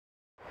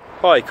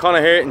Hi, Connor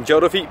here in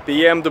Duffy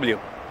BMW.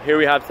 Here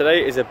we have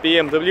today is a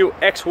BMW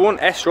X1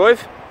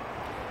 sDrive.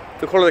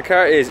 The colour of the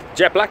car is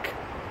jet black.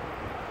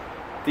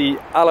 The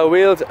alloy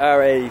wheels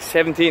are a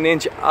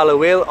 17-inch alloy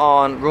wheel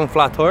on run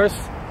flat tyres.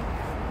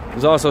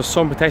 There's also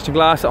sun protection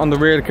glass on the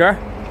rear of the car.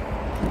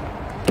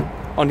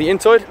 On the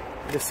inside,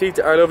 the seats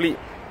are lovely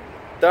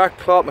dark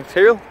cloth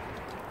material.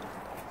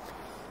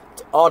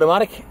 It's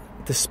automatic.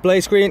 Display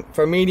screen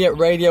for media,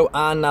 radio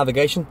and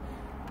navigation.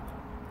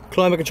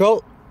 Climate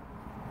control.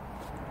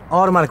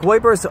 Automatic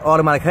wipers,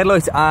 automatic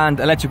headlights and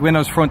electric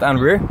windows front and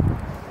rear.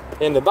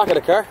 In the back of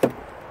the car,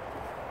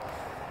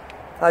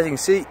 as you can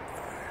see,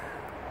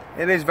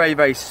 it is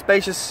very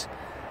spacious.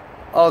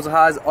 Also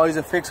has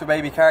ISOFIX for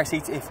baby car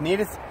seats if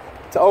needed.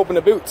 To open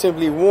the boot,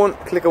 simply one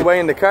click away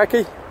in the car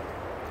key.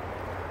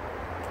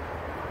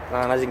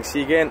 And as you can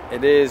see again,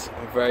 it is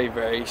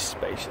very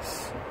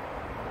spacious.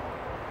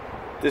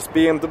 This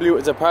BMW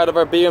is a part of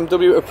our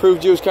BMW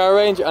approved used car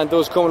range and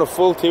does come with a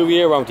full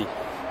 2-year warranty.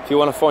 If you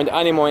want to find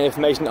any more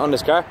information on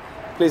this car,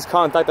 please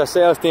contact our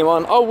sales team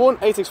on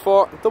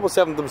 01864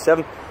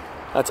 7777.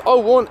 That's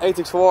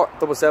 01864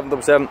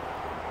 7777.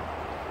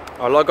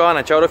 Or log on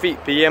at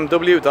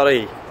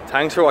BMW.ie.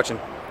 Thanks for watching.